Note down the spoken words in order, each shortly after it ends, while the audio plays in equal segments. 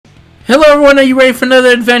Hello everyone, are you ready for another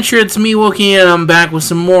adventure? It's me, Wokey, and I'm back with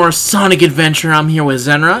some more Sonic Adventure. I'm here with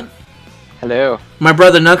Zenrot. Hello. My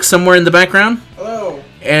brother Nuck somewhere in the background. Hello.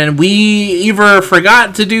 And we either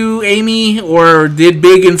forgot to do Amy or did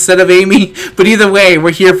big instead of Amy. But either way,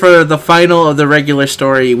 we're here for the final of the regular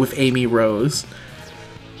story with Amy Rose.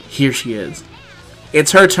 Here she is.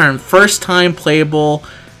 It's her turn. First time playable.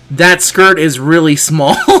 That skirt is really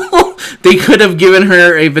small. They could have given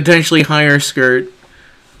her a potentially higher skirt.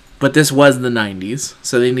 But this was the 90s,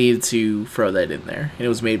 so they needed to throw that in there. And it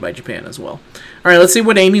was made by Japan as well. Alright, let's see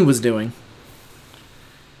what Amy was doing.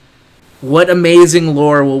 What amazing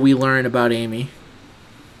lore will we learn about Amy?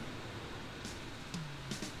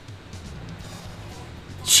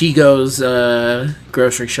 She goes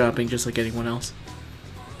grocery shopping just like anyone else.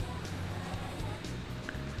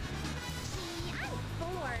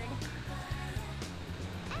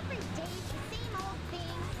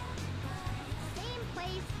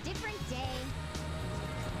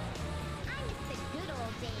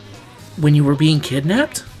 When you were being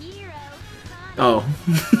kidnapped? Oh.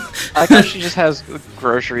 I thought she just has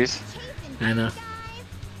groceries. I know.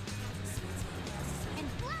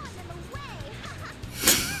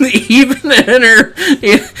 Even in her...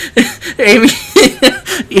 Amy,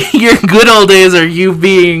 your good old days are you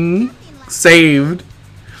being saved.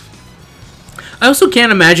 I also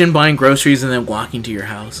can't imagine buying groceries and then walking to your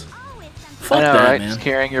house. Fuck I know, that, right? man. Just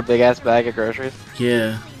carrying your big-ass bag of groceries.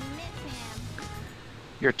 Yeah.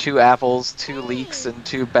 Your 2 apples, 2 leeks, and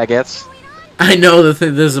 2 baguettes. I know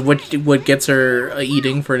this is what gets her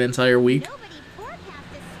eating for an entire week.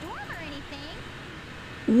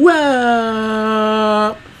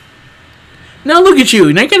 Well, now look at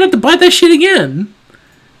you. Now you're gonna have to buy that shit again.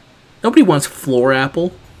 Nobody wants floor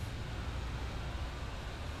apple.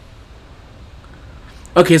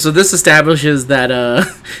 Okay, so this establishes that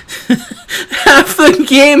half the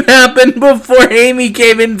game happened before Amy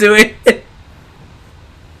came into it.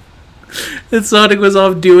 And Sonic was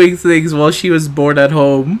off doing things while she was bored at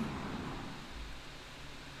home.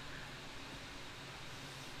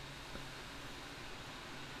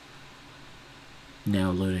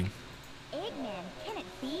 Now loading. Eggman, can it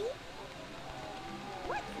be?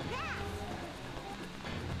 What's that?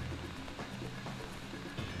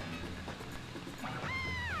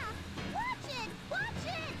 Ah! Watch it! Watch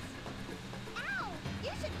it! Ow!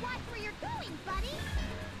 You should watch where you're going, buddy!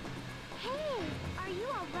 Hey, are you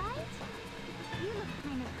alright? You look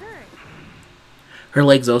kind of hurt. Her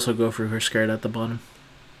legs also go through her skirt at the bottom.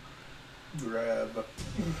 Grab.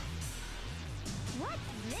 What's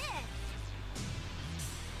this?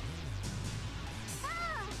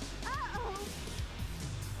 Ah! Uh-oh!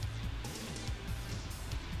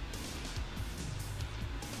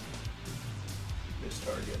 Miss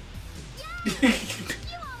target. Yeah!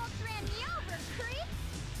 You almost ran me over, creep!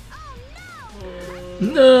 Oh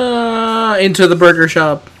no! Into the burger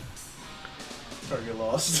shop. Target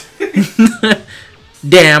lost.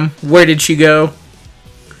 Damn, where did she go?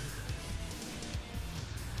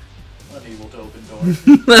 Unable to open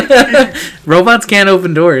door. Robots can't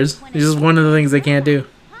open doors. It's just one of the things they can't do.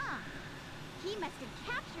 Huh. He must have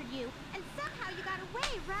captured you, and somehow you got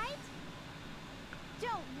away, right?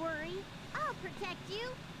 Don't worry, I'll protect you.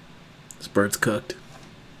 This bird's cooked.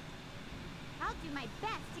 I'll do my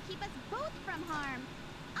best to keep us both from harm.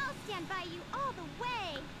 I'll stand by you all the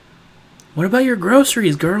way. What about your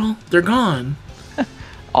groceries, girl? They're gone.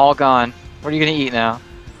 All gone. What are you gonna eat now?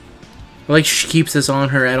 Like she keeps this on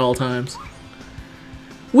her at all times.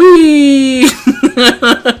 Whee!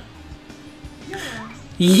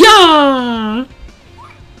 Yeah!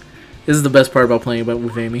 This is the best part about playing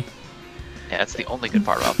with Amy. Yeah, it's the only good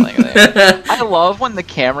part about playing with it. I love when the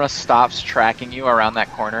camera stops tracking you around that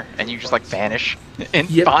corner and you just like vanish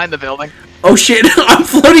behind the building. Oh shit! I'm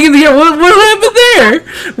floating in the air. What happened there?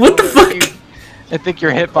 What the fuck? I think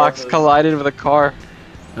your hitbox collided with a car.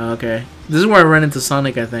 Okay. This is where I run into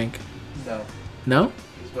Sonic, I think. No. No?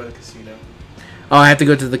 It's by the casino. Oh, I have to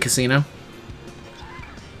go to the casino?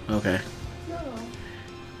 Okay. No.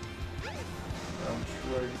 I'm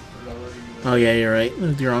sure Oh yeah, you're right.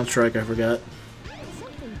 You're on strike, I forgot.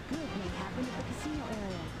 Something good may happen at the casino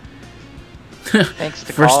area. Thanks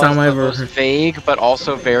to First Call time the I ever most heard. vague but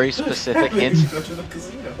also very specific hints. Go to the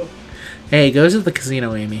casino. Hey, go to the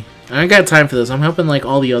casino, Amy. I ain't got time for this. I'm helping like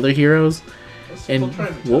all the other heroes. That's And what I'm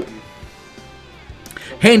trying to whoop. tell you.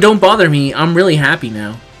 Hey, don't bother me. I'm really happy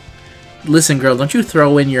now. Listen, girl, don't you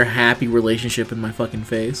throw in your happy relationship in my fucking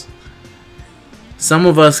face. Some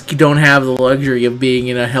of us don't have the luxury of being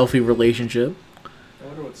in a healthy relationship. I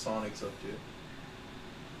wonder what Sonic's up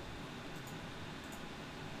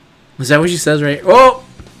to. Is that what she says, right? Oh!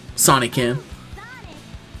 Sonic can.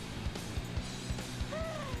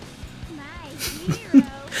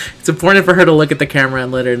 It's important for her to look at the camera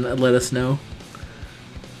and let us know.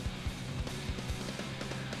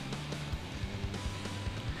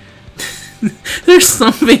 There's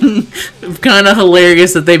something kind of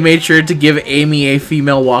hilarious that they made sure to give Amy a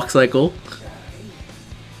female walk cycle.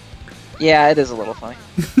 Yeah, it is a little funny.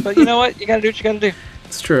 But you know what? You gotta do what you gotta do.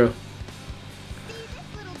 It's true. See, this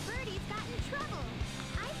little birdie's got in trouble.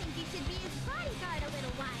 I think you should be his bodyguard a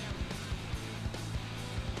little while.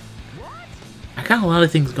 What? I got a lot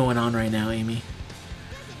of things going on right now, Amy.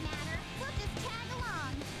 Doesn't matter. We'll just tag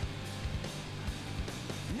along.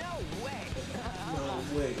 No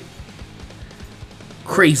way.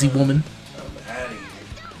 Crazy woman. I'm out of here.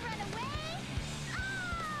 Don't run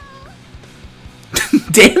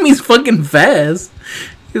away. Damn, he's fucking fast.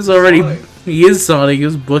 He's already... Sonic. He is Sonic. He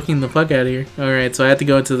was booking the fuck out of here. Alright, so I have to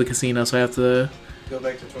go into the casino, so I have to... Go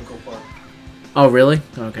back to Twinkle Park. Oh, really?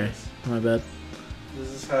 Okay. My bad. This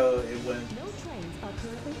is how it went.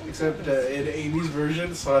 Except in Amy's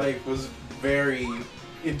version, Sonic was very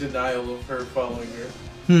in denial of her following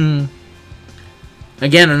her.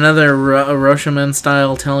 Again, another Roshaman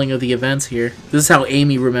style telling of the events here. This is how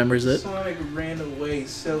Amy remembers it. Sonic ran away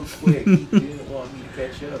so quick, he didn't want me to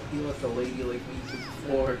catch up. He left a lady like me to the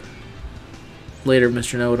floor Later,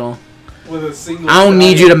 Mr. Know-It-All. with a single I don't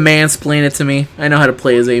need you to shot. mansplain it to me. I know how to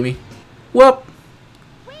play as Amy. Whoop!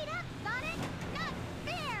 Wait up, Sonic. Not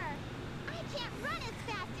fair. I can't run as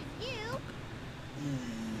fast as you.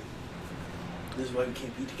 This is why we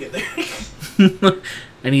can't be together.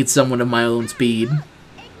 I need someone of my own speed.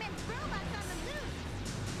 Eggman's robot's on the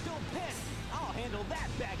loose. Don't panic. I'll handle that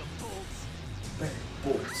bag of bolts. Bang,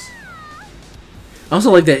 bolts. I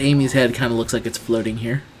also like that Amy's head kind of looks like it's floating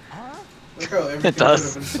here. Look how everything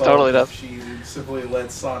does. could have It been totally solved does. if she simply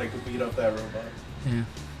let Sonic beat up that robot. Yeah.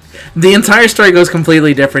 The entire story goes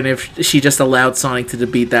completely different if she just allowed Sonic to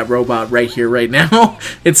defeat that robot right here, right now.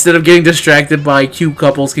 Instead of getting distracted by cute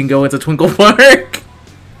couples can go into Twinkle Park.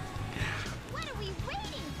 What are we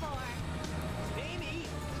waiting for? Amy!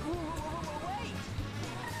 Wait!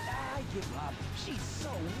 I give up. She's so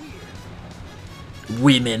weird.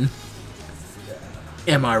 Women.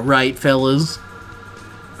 Am I right, fellas?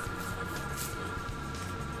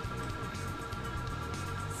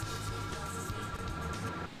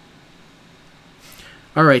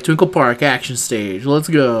 Alright, Twinkle Park, action stage. Let's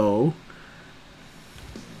go.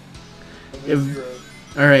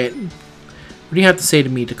 Alright. What do you have to say to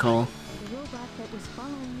me, Takal? The robot that was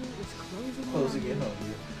following you is Closing in on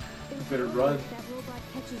you. You better run. That robot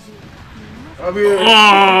catches you. I'm here!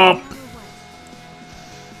 Oh!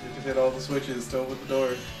 You can hit all the switches to open the door.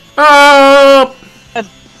 Oh!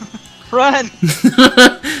 Run!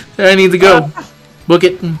 I need to go. Book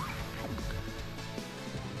it.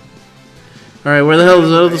 Alright, where the hell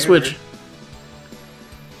is the switch?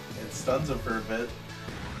 It stuns him for a bit.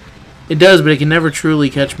 It does, but it can never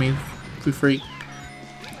truly catch me. You freak.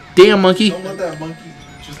 Damn, monkey. Don't let that monkey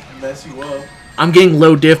just mess you up. I'm getting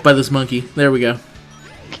low diff by this monkey. There we go.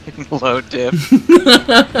 Low dip.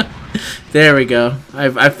 There we go.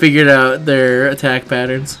 I figured out their attack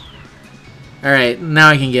patterns. Alright, now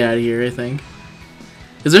I can get out of here, I think.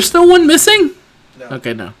 Is there still one missing? No.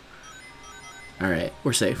 Okay, no. Alright,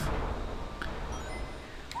 we're safe.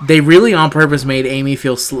 They really on purpose made Amy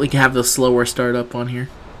feel have the slower startup on here.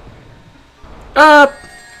 Up!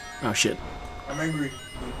 Oh, shit. I'm angry.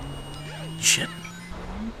 Shit.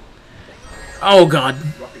 Oh, God.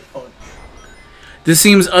 Rocket punch. This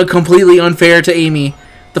seems completely unfair to Amy.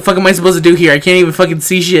 The fuck am I supposed to do here? I can't even fucking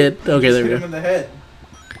see shit. Okay, Just there we hit him go. in the head.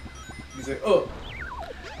 He's like, oh.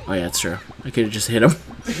 Oh, yeah, that's true. I could have just hit him.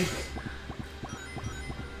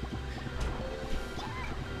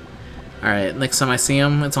 Alright, next time I see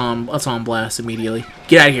him, it's on blast immediately.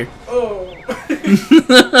 Get out of here. Oh.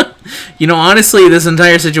 You know, honestly, this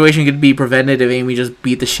entire situation could be prevented if Amy just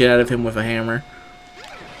beat the shit out of him with a hammer.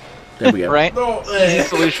 There we go. Right? No. Easy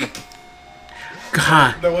solution.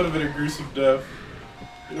 That God. would have been a gruesome death.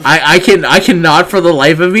 I cannot for the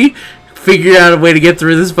life of me figure out a way to get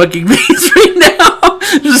through this fucking maze right now.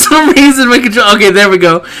 For some reason my control... Okay, there we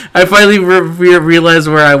go. I finally realized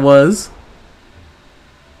where I was.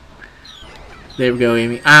 There we go,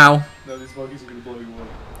 Amy. Ow. No, these monkeys are gonna blow you away.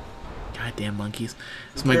 Goddamn monkeys.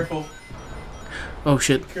 It's Be careful. Oh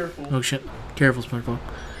shit. Careful. Oh shit. Careful, SpongeBob.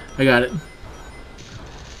 I got it.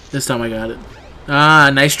 This time I got it. Ah,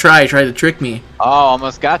 nice try. Tried to trick me. Oh,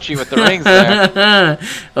 almost got you with the rings there.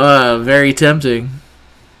 Very tempting.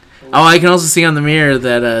 Oh, I can also see on the mirror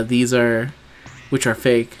that these are... Which are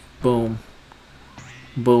fake. Boom.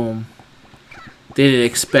 Boom. They didn't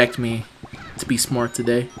expect me to be smart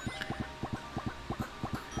today.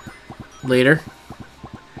 Later.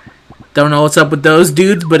 Don't know what's up with those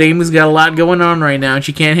dudes, but Amy's got a lot going on right now, and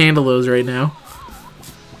she can't handle those right now.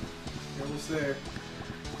 Almost there.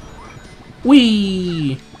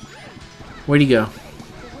 Whee! Where'd he go?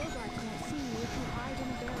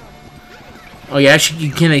 Oh yeah,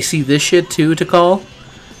 can they see this shit too to call?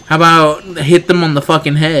 How about hit them on the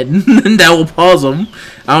fucking head? And that will pause them.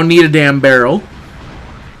 I don't need a damn barrel.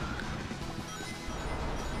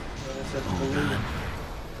 Oh god.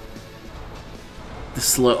 The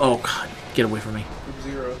slow. Oh god. Get away from me.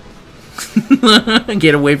 Zero.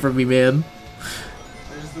 Get away from me, man.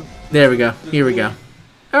 There we go. Here we go.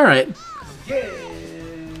 Alright.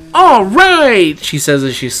 Alright! She says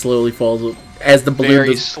as she slowly falls as the balloon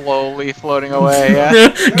Very slowly floating away, yeah.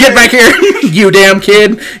 Get back here, you damn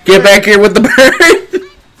kid! Get back here with the bird!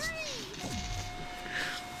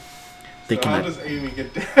 So how does Amy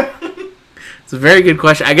get down? It's a very good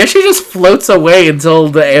question. I guess she just floats away until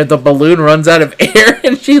the balloon runs out of air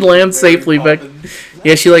and she lands safely back.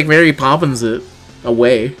 Yeah, she like Mary Poppins it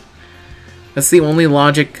away. That's the only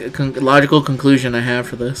logical conclusion I have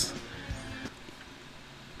for this.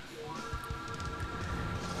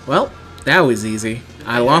 Well, that was easy.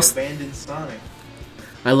 I abandoned Sonic.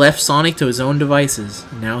 I left Sonic to his own devices.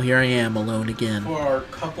 Now here I am, alone again. For our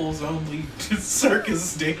couples only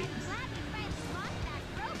circus date.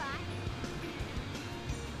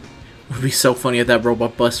 It would be so funny if that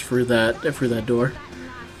robot busts through that door.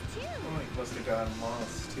 Oh, he must have gotten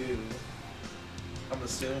lost too. I'm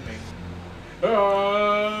assuming.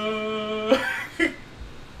 Oh.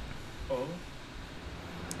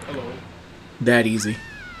 Hello. That easy.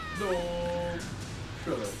 No.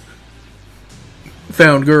 Shut up.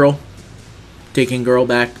 Found girl. Taking girl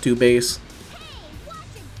back to base.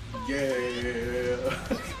 Yeah.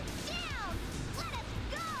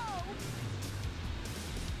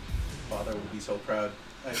 Father would be so proud.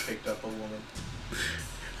 I picked up a woman.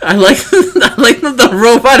 I like that the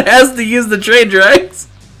robot has to use the train tracks.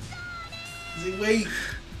 Wait.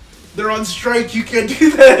 They're on strike. You can't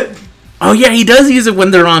do that. Oh yeah, he does use it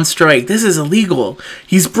when they're on strike. This is illegal.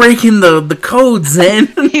 He's breaking the code,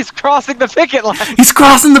 Zen. He's crossing the picket line. He's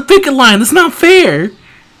crossing the picket line. That's not fair.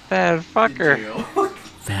 Bad fucker.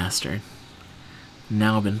 Bastard.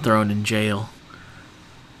 Now I've been thrown in jail.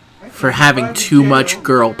 For having too much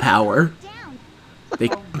girl power. They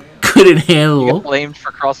couldn't You handle. get blamed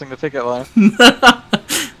for crossing the picket line.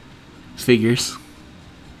 Figures.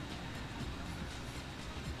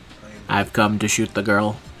 I've come to shoot the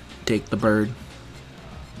girl. Take the bird.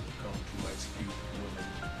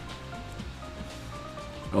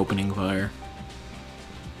 Opening fire.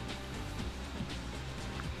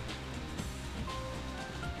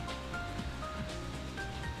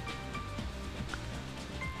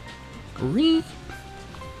 Re.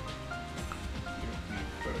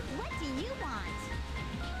 What do you want?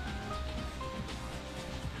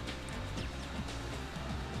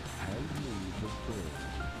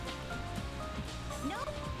 Nope.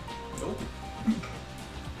 Nope.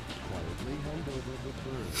 Quietly hand over the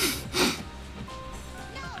bird.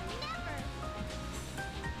 No, never.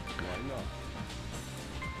 Why not?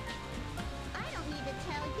 I don't need to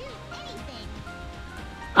tell you anything.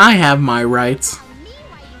 I have my rights. Tell me why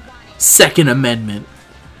you want it. Second Amendment.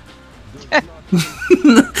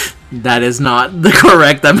 That is not the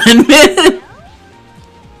correct amendment. I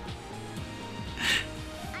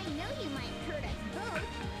know you might hurt us both.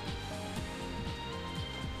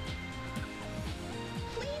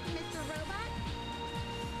 Please, Mr. Robot.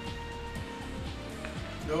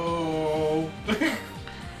 No.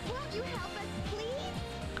 Won't you help us, please?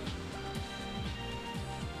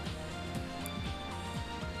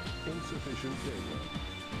 Insufficient data.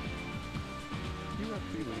 You have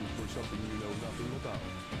feelings for something you know nothing about.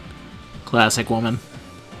 Classic woman.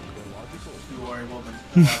 Illogical. You are a woman.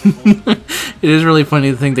 It is really funny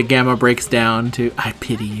to think that Gamma breaks down to, I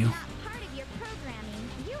pity you. Part of your programming.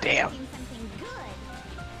 You were Damn. doing something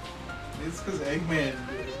good. It's because Eggman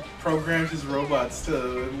programmed his robots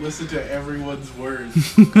to listen to everyone's words.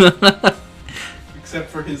 Except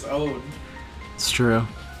for his own. It's true.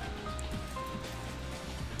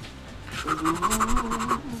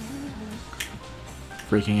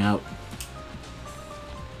 Freaking out.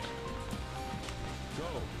 Go.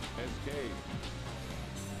 Escape.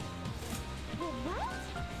 Well, what?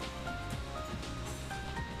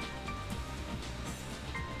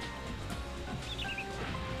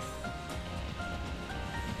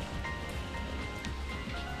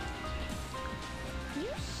 You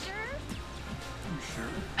sure? You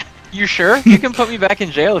sure? You sure? You can put me back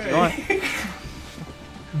in jail if you want.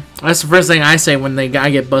 That's the first thing I say when I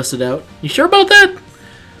get busted out. You sure about that?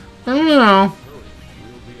 I don't know. Hurry.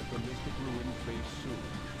 We'll be at the Mystic Ruin face soon.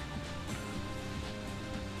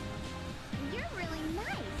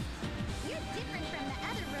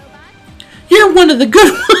 one of the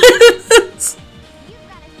good ones. You've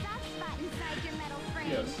got a soft spot inside your metal frame.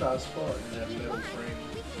 Yeah, soft spot in that metal frame.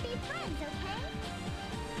 We can be friends,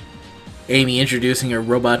 okay? Amy introducing her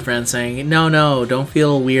robot friend saying, no, no, don't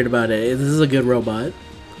feel weird about it. This is a good robot.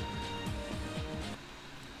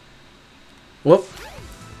 Whoop.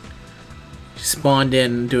 She spawned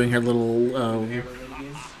in doing her little, Hammer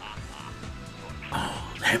minigame.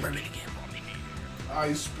 oh, hammer minigame.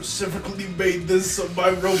 I specifically made this so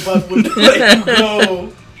my robot would let you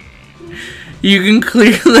go. You can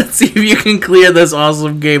clear, let's see if you can clear this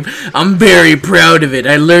awesome game. I'm very proud of it.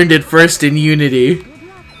 I learned it first in Unity. Don't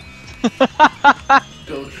hit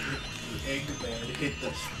the Eggman, hit the...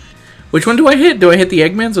 Which one do I hit? Do I hit the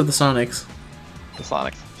Eggmans or the Sonics? The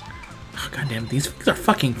Sonics. Oh, goddamn, these things are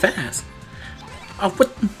fucking fast. Oh,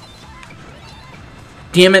 what?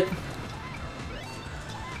 Damn it.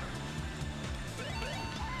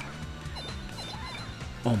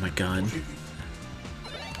 Oh my god.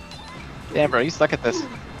 Damn, bro, you suck at this.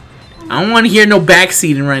 I don't want to hear no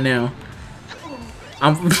backseating right now.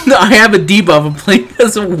 I have a debuff. I'm playing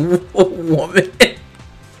as a woman.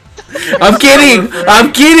 I'm kidding.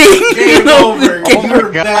 I'm kidding. Game over. Oh my You're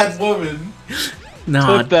a God. bad woman. Nah,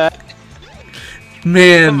 Clip that.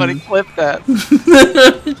 man. Somebody clip that.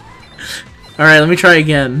 All right, let me try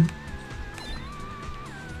again.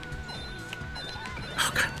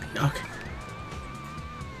 Oh god. Okay.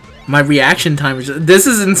 My reaction time is. This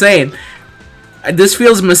is insane. This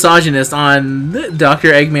feels misogynist on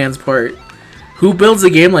Dr. Eggman's part. Who builds a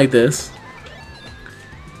game like this?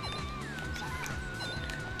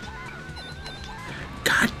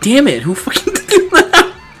 God damn it! Who fucking did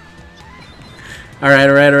that? Alright,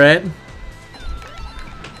 alright, alright.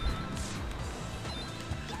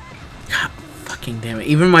 God fucking damn it.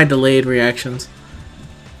 Even my delayed reactions.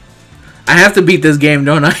 I have to beat this game,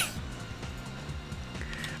 don't I?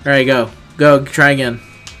 Alright, go. Go, try again.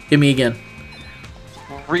 Hit me again.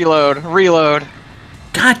 Reload, reload.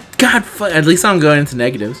 God, at least I'm going into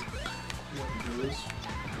negatives.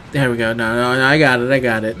 There we go. No, I got it. I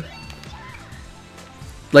got it.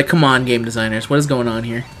 Like, come on, game designers. What is going on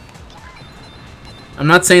here? I'm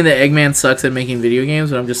not saying that Eggman sucks at making video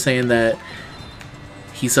games, but I'm just saying that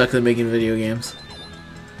he sucks at making video games.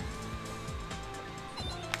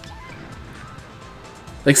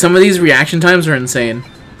 Like, some of these reaction times are insane.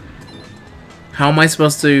 How am I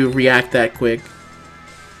supposed to react that quick?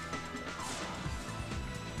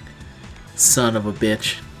 Son of a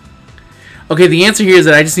bitch. Okay, the answer here is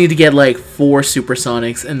that I just need to get like 4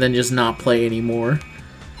 Supersonics and then just not play anymore.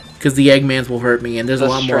 Because the Eggmans will hurt me, and there's a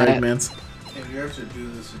lot more Eggmans. And you have to do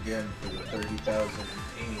this again for the 30,000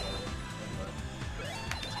 annual.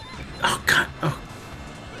 Oh, God. Oh.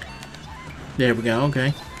 There we go,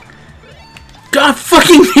 okay. God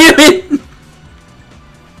fucking damn it!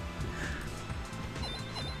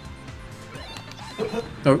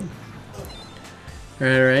 Oh.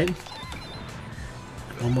 Alright.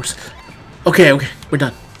 One more. Okay, we're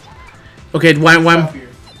done. Okay, why?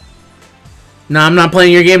 Nah, I'm not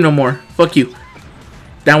playing your game no more. Fuck you.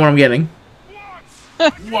 That's what I'm getting.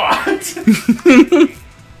 What?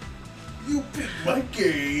 You beat my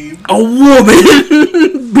game. A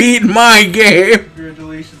woman beat my game.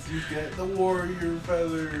 Congratulations, you get the warrior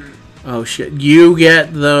feather. Oh shit, you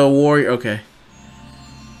get the warrior. Okay.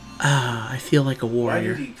 Ah, I feel like a Why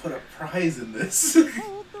warrior. did he put a prize in this?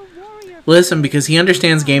 Listen, because he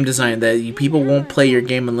understands game design, that people won't play your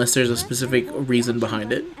game unless there's a specific reason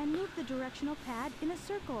behind it. And move the directional pad in a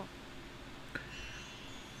circle.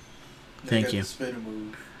 Thank you. The spin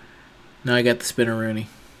move. Now I got the spinneroonie.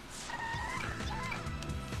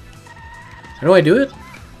 How do I do it?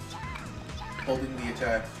 Holding the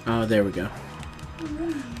attack. Oh, there we go.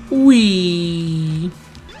 Whee!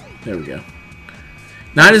 There we go.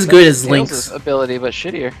 Not as good as Link's Tails' ability, but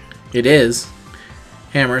shittier. It is.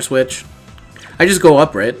 Hammer switch. I just go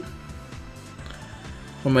up, right?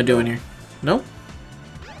 What am I doing here? Nope.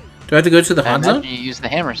 Do I have to go to the hot zone? You use the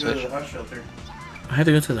hammer Go to switch. the hot shelter. I have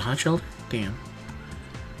to go to the hot shelter? Damn.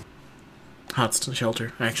 Hot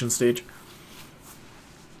shelter. Action stage.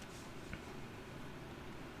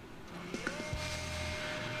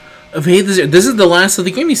 Okay, this is the last of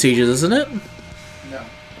the gaming stages, isn't it? No.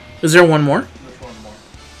 Is there one more? There's one more.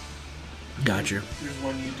 Gotcha. There's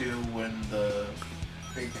one you do when the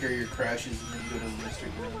big carrier crashes and then you go to the mystery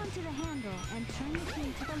Hold room. on to the handle and turn the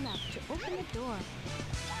key to the left to open the door.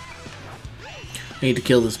 I need to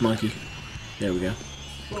kill this monkey. There we go.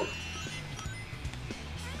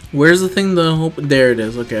 Where's the thing to open? There it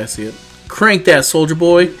is. Okay, I see it. Crank that, soldier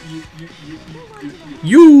boy.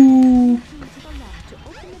 You.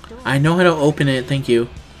 I know how to open it. Thank you.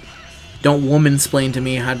 Don't woman-splain to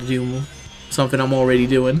me how to do Something I'm already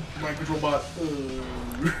doing. My control bot.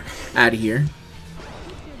 Out of here.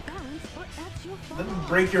 Let me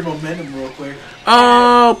break your momentum real quick.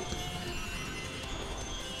 Oh!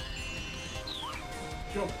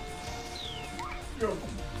 Jump. Jump.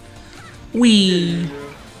 Wee!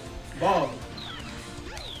 Bomb.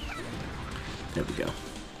 There we go.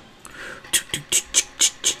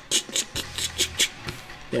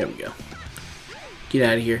 There we go. Get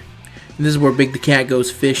out of here. And this is where Big the Cat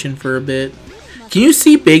goes fishing for a bit. Can you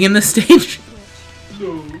see Big in the stage?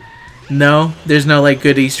 No. No? There's no like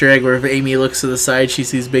good Easter egg where if Amy looks to the side she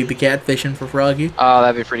sees Big the Cat fishing for Froggy? Oh,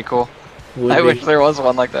 that'd be pretty cool. I wish there was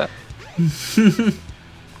one like that.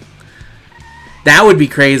 That would be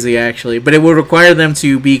crazy actually, but it would require them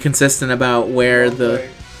to be consistent about where the...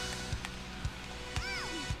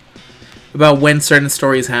 about when certain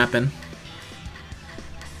stories happen.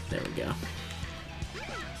 There we go.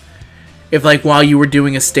 If like while you were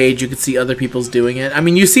doing a stage you could see other people's doing it. I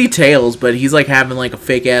mean you see Tails, but he's like having like a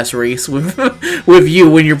fake ass race with with you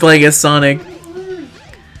when you're playing as Sonic.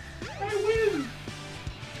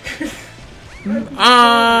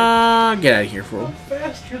 Get out of here, fool. I'm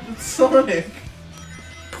faster than Sonic.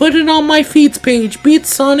 Put it on my feats page. Beat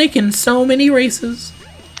Sonic in so many races.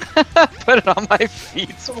 Put it on my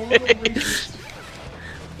feet.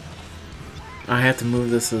 I have to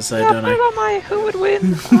move this to the side, don't Put it I? on my who would win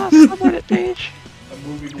subreddit page. A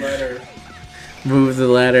moving ladder. Move the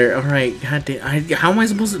ladder. Alright, goddamn. How am I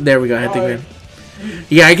supposed to... There we go, I think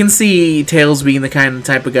yeah, I can see Tails being the kind of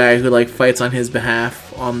type of guy who like fights on his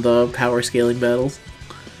behalf on the power scaling battles.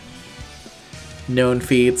 Known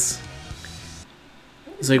feats.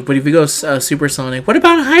 It's like, but if you go Super Sonic, what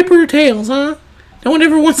about Hyper Tails, huh? No one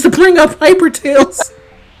ever wants to bring up Hyper Tails.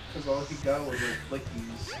 Because all he got was like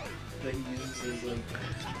flickies that he uses as like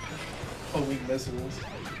homing missiles.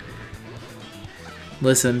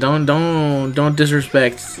 Listen, don't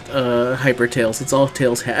disrespect Hyper Tails. It's all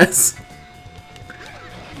Tails has.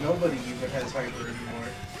 Nobody even has Hyper anymore.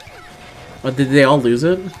 Oh, did they all lose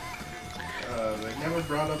it? They never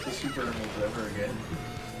brought up the Super Emeralds ever again.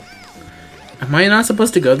 Am I not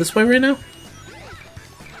supposed to go this way right now?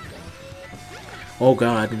 Oh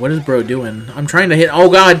god, what is bro doing? I'm trying to hit... Oh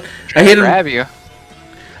god, I hit him... Grab you.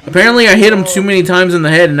 Apparently I hit him too many times in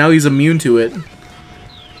the head and now he's immune to it. You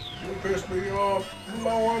pissed me off.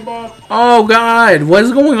 Oh god, what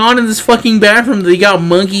is going on in this fucking bathroom? They got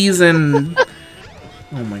monkeys and...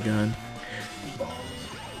 Oh my god.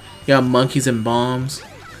 You got monkeys and bombs.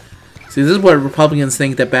 See, this is what Republicans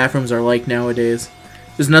think that bathrooms are like nowadays.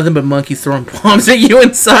 There's nothing but monkeys throwing bombs at you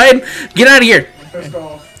inside. Get out of here! I'm pissed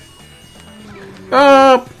off.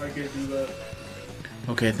 Oh! I can't do that.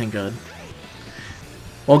 Okay, thank god.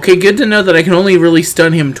 Okay, good to know that I can only really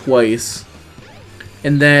stun him twice.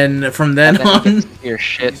 And then, from then on... Your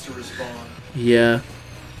shit. Needs to respawn. Yeah.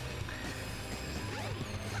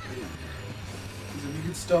 If you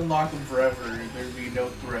could stun lock him forever, there'd be no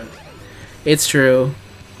threat. It's true.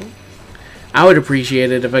 I would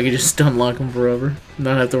appreciate it if I could just stun lock him forever.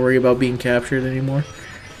 Not have to worry about being captured anymore.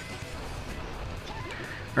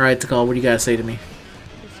 Alright, Takal, what do you gotta say to me?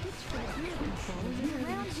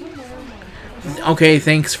 Okay,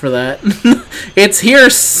 thanks for that. It's here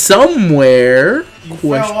somewhere. You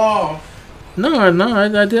fell off. No, I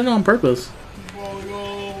did it on purpose.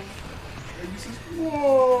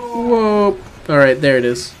 Whoa. Whoa. Alright, there it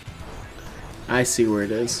is. I see where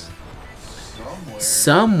it is.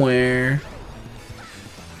 Somewhere.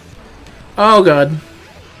 Oh god.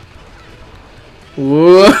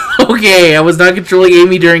 Whoa. Okay, I was not controlling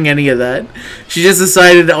Amy during any of that. She just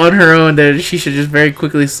decided on her own that she should just very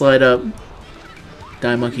quickly slide up.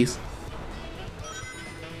 Die, monkeys.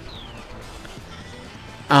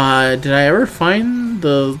 Did I ever find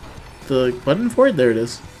the button for it? There it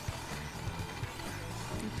is.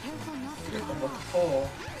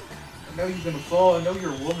 I know you're gonna fall. I know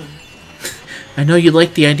you're a woman. I know you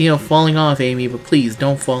like the idea of falling off, Amy, but please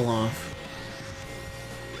don't fall off.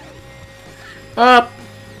 Up!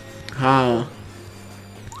 Ah.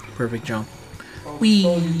 Perfect jump. Whee!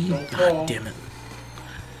 God damn it.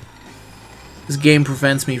 This game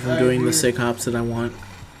prevents me from doing the sick hops that I want.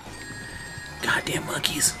 Goddamn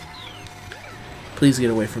monkeys. Please get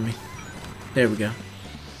away from me. There we go.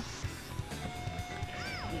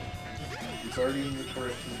 It's already in the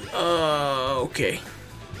correction. Okay.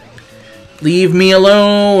 Leave me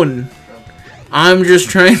alone! I'm just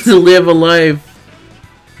trying to live a life.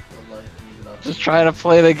 Just trying to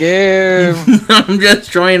play the game. I'm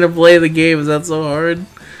just trying to play the game. Is that so hard?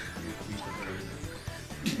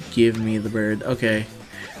 Give me the bird. Okay.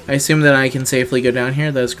 I assume that I can safely go down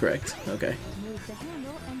here. That's correct. Okay.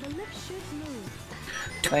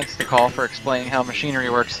 Thanks, Nicole, for explaining how machinery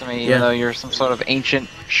works to me, Yeah. even though you're some sort of ancient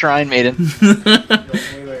shrine maiden.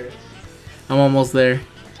 I'm almost there.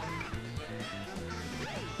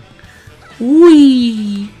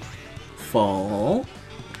 Whee! Fall.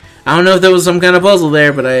 I don't know if there was some kind of puzzle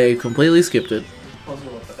there, but I completely skipped it.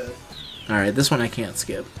 Puzzle up ahead. Alright, this one I can't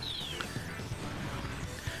skip.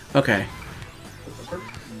 Okay.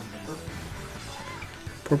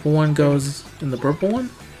 Purple one goes in the purple one?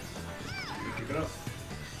 Pick it up.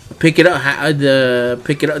 Pick it up.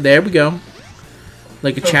 Pick it up. There we go.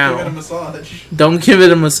 Like a Don't chow. give it a massage. Don't give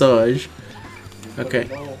it a massage. Okay.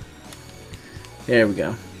 No. There we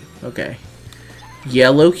go. Okay.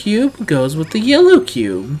 Yellow cube goes with the yellow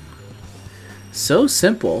cube. So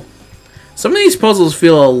simple. Some of these puzzles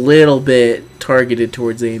feel a little bit targeted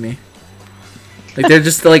towards Amy. Like they're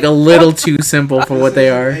just like a little too simple for what they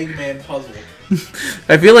are. Eggman puzzle.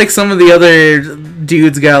 I feel like some of the other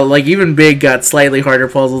dudes got, like even Big got slightly harder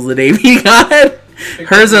puzzles than Amy got.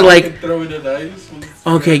 Hers are like, throw it in ice when it's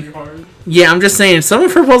okay, very hard. yeah, I'm just saying, some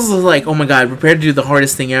of her puzzles are like, oh my god, prepare to do the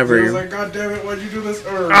hardest thing ever. I was like, God damn it, why'd you do this?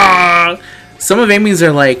 Some of Amy's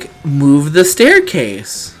are like, move the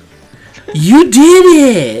staircase. You did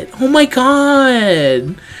it! Oh my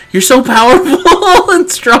god! You're so powerful and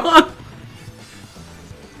strong!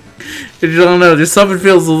 I don't know, just something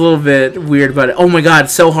feels a little bit weird about it. Oh my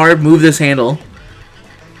god, so hard, move this handle.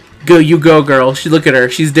 Go, you go, girl. Look at her,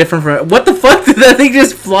 she's different from... What the fuck? Did that thing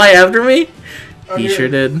just fly after me? He sure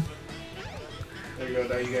did. There you go,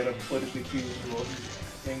 now you gotta put it the cube while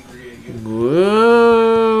he's angry at you.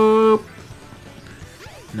 Whoop.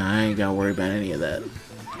 Nah, I ain't gotta worry about any of that.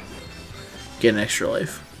 Get an extra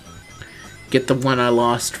life. Get the one I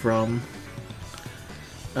lost from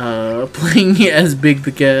playing as Big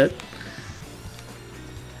the Cat.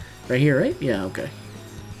 Right here, right? Yeah, okay.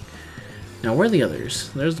 Now, where are the others?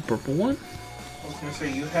 There's the purple one. I was gonna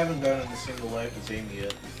say, you haven't gotten a single life as Amy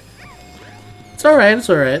yet. It's alright, it's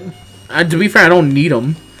alright. To be fair, I don't need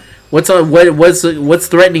them. What's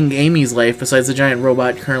threatening Amy's life besides the giant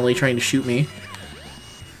robot currently trying to shoot me?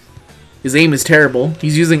 His aim is terrible.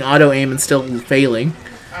 He's using auto aim and still failing.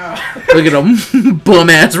 Ah. Look at him.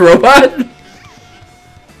 Bum-ass robot. I'm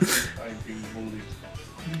being bullied.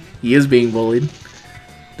 He is being bullied.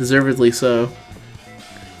 Deservedly so.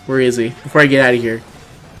 Where is he? Before I get out of here.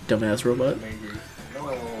 Dumbass robot. I'm angry.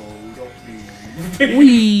 No, don't be.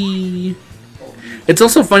 Whee! It's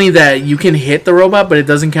also funny that you can hit the robot, but it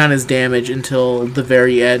doesn't count as damage until the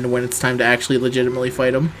very end when it's time to actually legitimately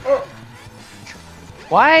fight him. Oh.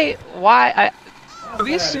 Why? Do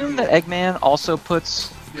we assume that Eggman also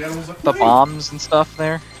puts Yeah, I was like, the wait. bombs and stuff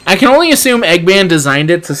there? I can only assume Eggman designed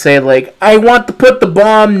it to say, like, I want to put the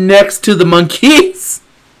bomb next to the monkeys.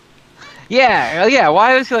 Yeah.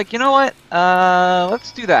 Why was he like, you know what?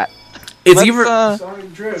 Let's do that. It's let's, either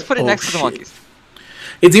Sonic Drift. let's put it Oh, next to the shit. monkeys.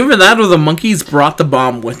 it's either that or the monkeys brought the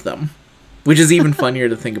bomb with them, which is even funnier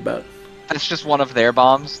to think about. That's just one of their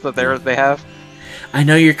bombs that they have. I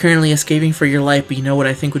know you're currently escaping for your life, but you know what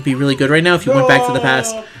I think would be really good right now if you went back to the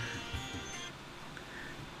past.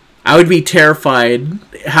 I would be terrified.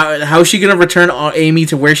 How's she gonna return Amy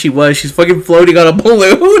to where she was? She's fucking floating on a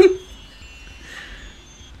balloon.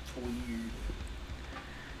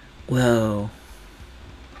 Whoa.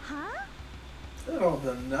 Huh? Look at all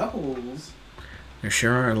the knuckles. There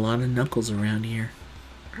sure are a lot of knuckles around here.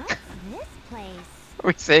 What's this place? Are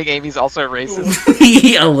we saying Amy's also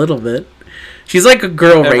racist? A little bit. She's like a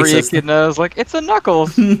girl Every racist. kid knows, like, it's a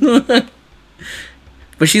Knuckles.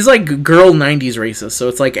 But she's like girl 90s racist, so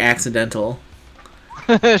it's like accidental.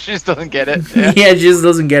 She just doesn't get it. Yeah. Yeah, she just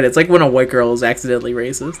doesn't get it. It's like when a white girl is accidentally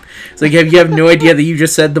racist. It's like you have no idea that you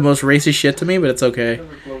just said the most racist shit to me, but it's okay.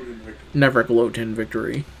 Never gloat in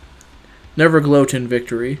victory. Never gloat in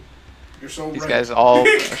victory. You're so These right. guys all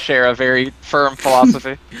share a very firm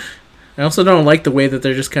philosophy. I also don't like the way that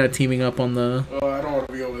they're just kind of teaming up on the... Oh, I don't want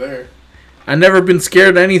to be over there. I've never been scared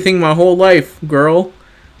of anything my whole life, girl.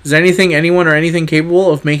 Is anything, anyone, or anything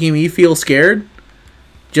capable of making me feel scared?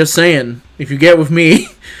 Just saying. If you get with me,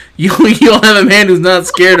 you'll have a man who's not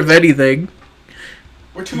scared of anything.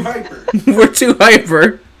 We're too hyper. We're too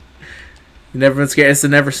hyper. You never been scared? It's the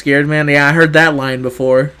never scared man? Yeah, I heard that line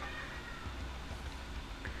before.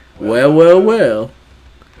 Well.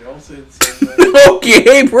 They all say the same thing.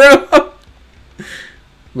 Okay, bro.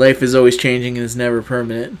 Life is always changing and is never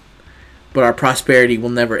permanent. But our prosperity will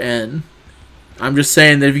never end. I'm just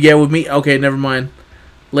saying that if you get with me... Okay, never mind.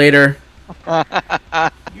 Later. You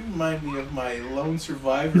remind me of my lone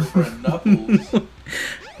survivor friend, Knuckles.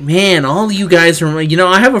 Man, all you guys are... You know,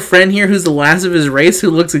 I have a friend here who's the last of his race who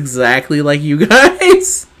looks exactly like you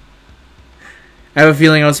guys. I have a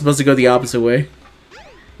feeling I was supposed to go the opposite way.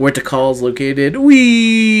 where Tikal's located.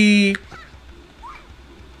 Whee!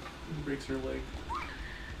 Breaks her leg.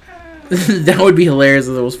 That would be hilarious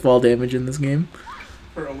if there was fall damage in this game.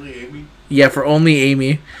 For only Amy. Yeah, for only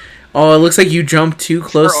Amy. Oh, it looks like you jumped too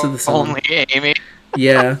close to the sun. Only Amy.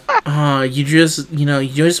 Yeah. You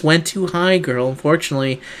just went too high, girl.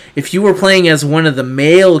 Unfortunately, if you were playing as one of the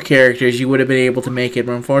male characters, you would have been able to make it.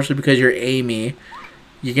 But unfortunately, because you're Amy,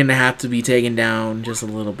 you're gonna have to be taken down just a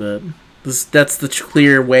little bit. That's the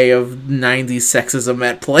clear way of 90s sexism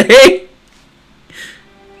at play.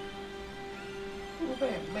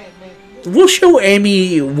 We'll show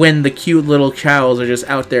Amy when the cute little cows are just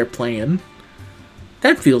out there playing.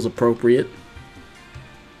 That feels appropriate.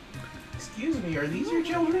 Excuse me, are these your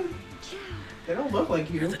children? They don't look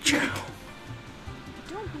like you. The chow.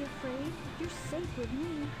 Don't be afraid. You're safe with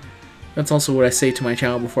me. That's also what I say to my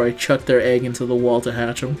child before I chuck their egg into the wall to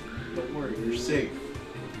hatch them. Don't worry, you're safe.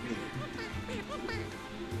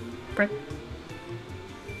 with me.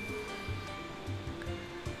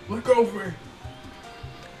 Look over.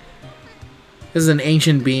 This is an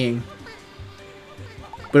ancient being.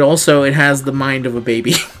 But also, it has the mind of a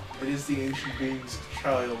baby. It is the ancient being's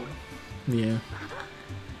child. Yeah.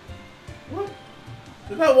 What?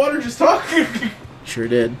 Did that water just talk? Sure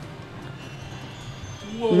did.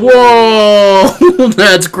 Whoa. Whoa!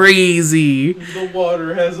 That's crazy. The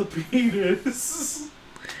water has a penis.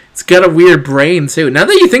 It's got a weird brain, too. Now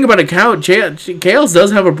that you think about it, Chaos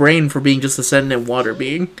does have a brain for being just a sentient water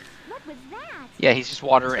being. What was that? Yeah, he's just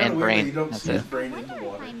water It's kinda and weird that brain. you don't That's see his it. brain I in the wonder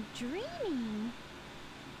if water. I'm dreaming.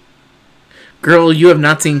 Girl, you have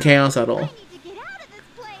not seen Chaos at all. I need to get out of this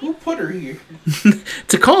place. Who put her here?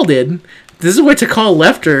 Tikal did. This is where Tikal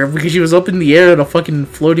left her, because she was up in the air in a fucking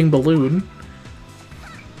floating balloon.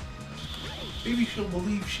 Maybe she'll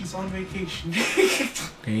believe she's on vacation.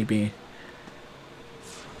 Maybe.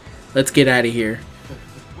 Let's get out of here.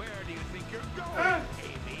 Where do you think you're going,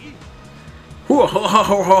 Amy?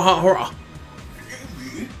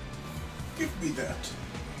 Amy, give me that.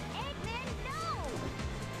 Eggman, no!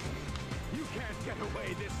 You can't get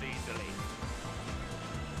away this easily.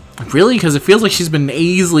 Really? Because it feels like she's been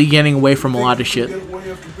easily getting away from a lot of shit. Get away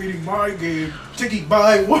after beating my game. Sticky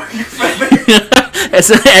bye, what you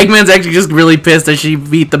Eggman's actually just really pissed that she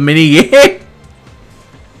beat the minigame.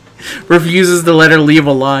 Refuses to let her leave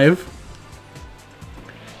alive.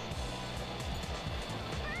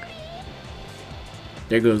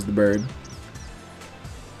 There goes the bird.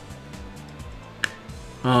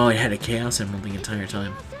 Oh, it had a Chaos Emerald the entire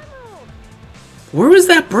time. Where was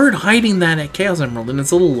that bird hiding that at Chaos Emerald? In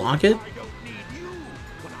its little locket?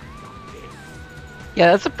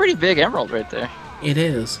 Yeah, that's a pretty big emerald right there. It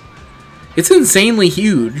is. It's insanely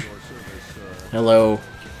huge. Hello.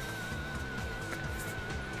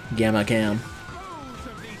 Gamma Cam.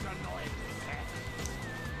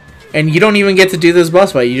 And you don't even get to do this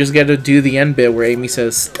boss fight. You just get to do the end bit where Amy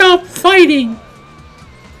says, "Stop fighting!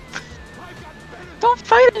 Don't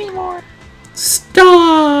fight anymore.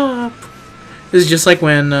 Stop!" This is just like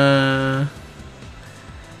when,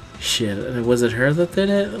 shit, was it her that did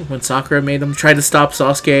it? When Sakura made him try to stop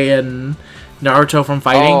Sasuke and Naruto from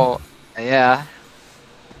fighting? Oh, yeah.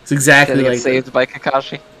 It's exactly Getting like saved by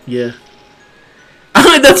Kakashi. Yeah.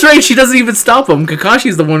 Oh, that's right, she doesn't even stop him.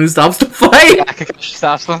 Kakashi's the one who stops the fight. Yeah, Kakashi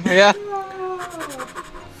stops them. Yeah. I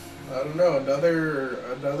don't know,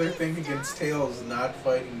 another thing against Tails not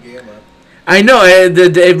fighting Gamma. I know,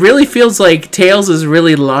 it really feels like Tails is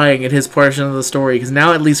really lying in his portion of the story, because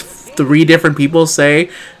now at least 3 different people say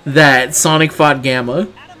that Sonic fought Gamma.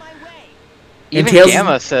 Even Tails-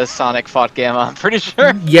 Gamma says Sonic fought Gamma, I'm pretty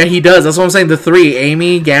sure. Yeah, he does. That's what I'm saying. The 3,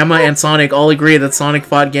 Amy, Gamma, and Sonic all agree that Sonic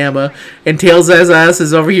fought Gamma. And Tails' ass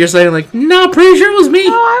is over here saying like, "No, pretty sure it was me.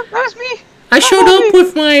 Oh, that was me. I showed up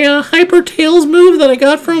with my Hyper Tails move that I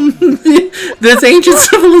got from this ancient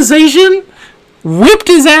civilization. Whipped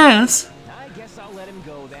his ass. I guess I'll let him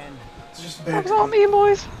go then. It's just That bad. was all me,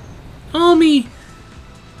 boys. Oh, me.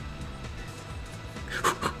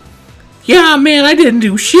 Yeah, man, I didn't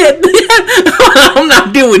do shit. I'm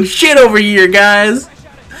not doing shit over here, guys.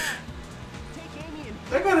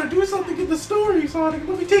 I gotta do something in the story, Sonic.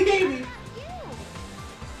 Let me take Amy.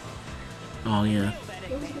 Oh, yeah.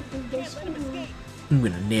 I'm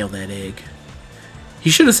gonna nail that egg. He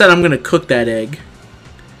should have said, "I'm gonna cook that egg."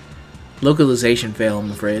 Localization fail,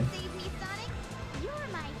 I'm afraid. Save me, Sonic. You're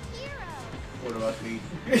my hero. What about me?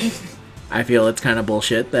 I feel it's kind of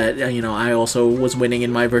bullshit that, you know, I also was winning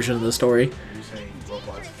in my version of the story. You're saying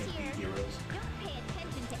robots can't be heroes? Don't pay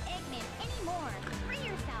attention to Eggman anymore. Free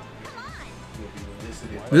yourself. Come on. You'll be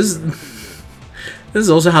elicited by This is- the- This is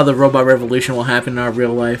also how the robot revolution will happen in our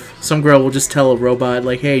real life. Some girl will just tell a robot,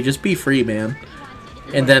 like, "Hey, just be free, man."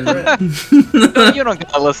 And then You don't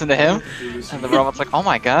gotta listen to him. And the robot's like, oh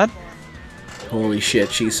my god. holy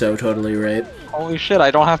shit, she's so totally right. Holy shit,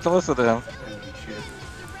 I don't have to listen to him.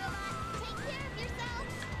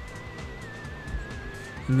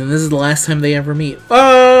 And then this is the last time they ever meet.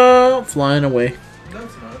 Oh, flying away. No,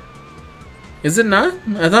 it's not. Is it not?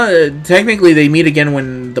 I thought technically they meet again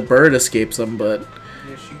when the bird escapes them, but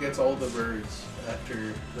Yeah, she gets all the birds after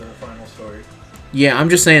the final story. yeah, I'm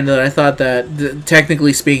just saying that I thought that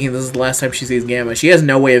technically speaking, this is the last time she sees Gamma. She has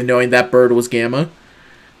no way of knowing that bird was Gamma.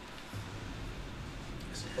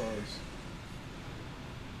 I suppose.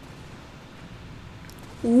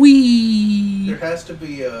 Wee. There has to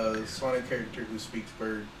be a Sonic character who speaks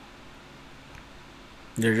bird.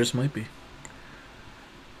 There just might be.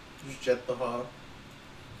 Just Jet the Hawk.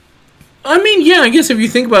 I mean, yeah, I guess if you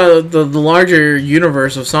think about the larger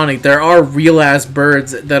universe of Sonic, there are real-ass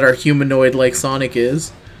birds that are humanoid like Sonic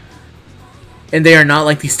is. And they are not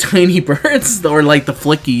like these tiny birds, or like the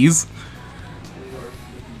Flickies.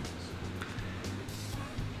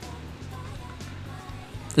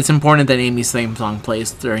 It's important that Amy's theme song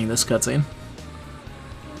plays during this cutscene.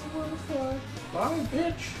 Bye,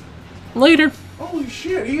 bitch. Later. Holy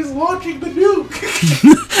shit, he's launching the nuke!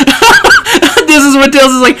 This is what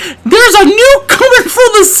Tails is like, there's a nuke coming from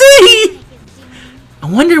the sea! I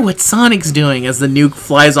wonder what Sonic's doing as the nuke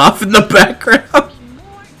flies off in the background.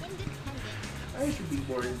 I should be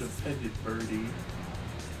more independent, Birdie.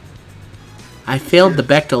 I failed the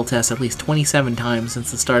Bechdel test at least 27 times since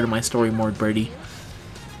the start of my story mode, Birdie.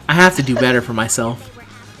 I have to do better for myself.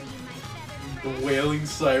 The wailing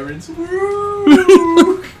sirens.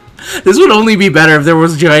 Woo! This would only be better if there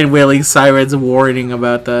was giant wailing sirens warning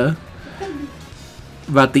about the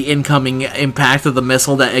incoming impact of the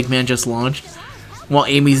missile that Eggman just launched, while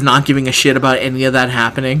Amy's not giving a shit about any of that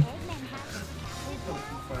happening. I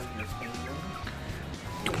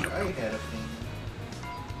had a thing.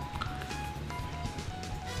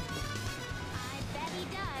 I bet he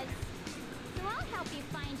does. So I'll help you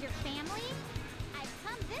find your family. I've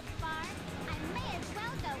come this far. I may as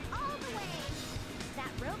well go all the way.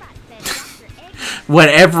 That robot said Dr. Eggman. What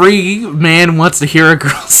every man wants to hear a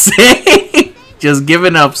girl say. Just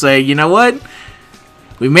giving up, saying, you know what?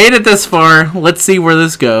 We made it this far. Let's see where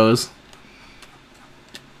this goes.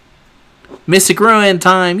 Mystic Ruin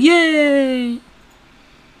time. Yay!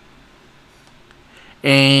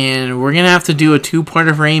 And we're going to have to do a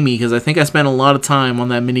two-parter for Amy because I think I spent a lot of time on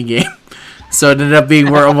that minigame. So it ended up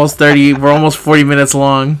being we're almost 40 minutes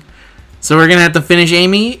long. So we're going to have to finish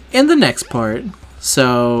Amy in the next part.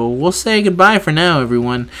 So we'll say goodbye for now,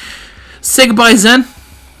 everyone. Say goodbye, Zen.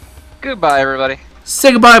 Goodbye, everybody.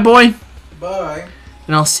 Say goodbye, boy. Bye.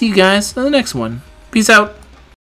 And I'll see you guys in the next one. Peace out.